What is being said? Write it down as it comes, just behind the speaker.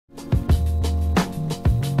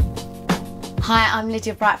Hi, I'm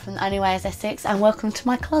Lydia Bright from The Only Way is Essex and welcome to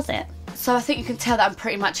my closet. So I think you can tell that I'm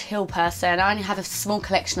pretty much a heel person. I only have a small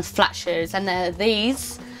collection of flat shoes, and there are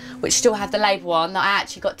these, which still have the label on, that I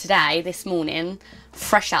actually got today, this morning,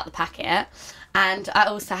 fresh out the packet. And I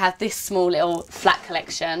also have this small little flat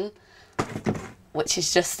collection, which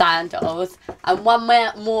is just sandals, and one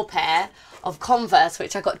more pair of Converse,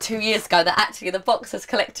 which I got 2 years ago, that actually the box has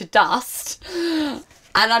collected dust. And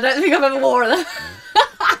I don't think I've ever worn them.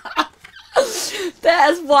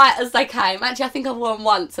 They're as white as they came. Actually, I think I've worn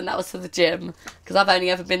once, and that was to the gym, because I've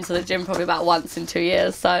only ever been to the gym probably about once in 2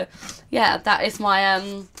 years. So yeah, that is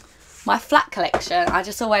my my flat collection. I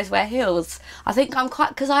just always wear heels. I think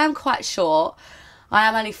because I am quite short. I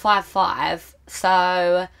am only 5'5",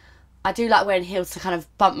 so I do like wearing heels to kind of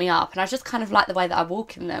bump me up, and I just kind of like the way that I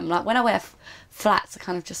walk in them. Like when I wear flats, I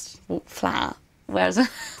kind of just walk flat, whereas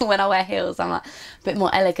when I wear heels, I'm like a bit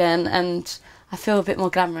more elegant and I feel a bit more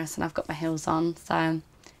glamorous when I've got my heels on. So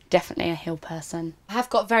definitely a heel person. I've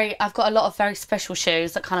got a lot of very special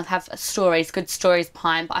shoes that kind of have stories, good stories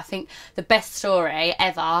behind, but I think the best story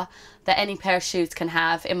ever that any pair of shoes can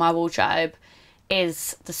have in my wardrobe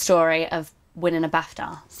is the story of winning a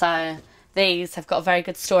BAFTA. So these have got a very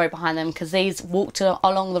good story behind them, because these walked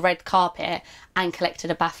along the red carpet and collected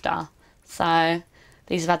a BAFTA. So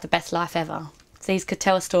these have had the best life ever. These could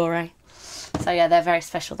tell a story. So yeah, they're very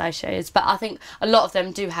special, those shoes. But I think a lot of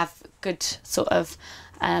them do have good sort of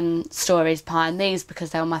stories behind these,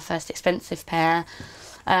 because they were my first expensive pair.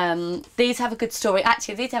 These have a good story.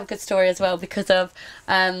 Actually, these have a good story as well, because of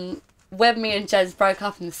when me and James broke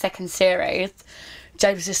up in the second series,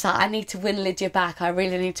 James was just like, I need to win Lydia back. I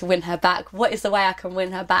really need to win her back. What is the way I can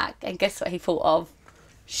win her back? And guess what he thought of?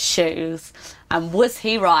 Shoes. And was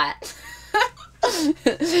he right?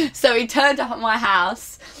 So he turned up at my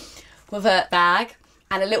house with a bag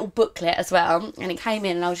and a little booklet as well, and he came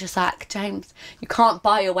in and I was just like, James, you can't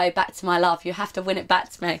buy your way back to my love, you have to win it back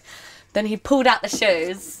to me. Then he pulled out the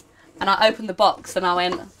shoes and I opened the box and I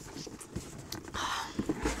went,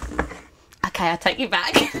 okay, I'll take you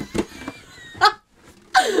back.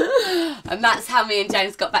 And that's how me and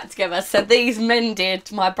James got back together. So these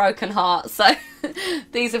mended my broken heart, so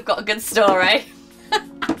these have got a good story.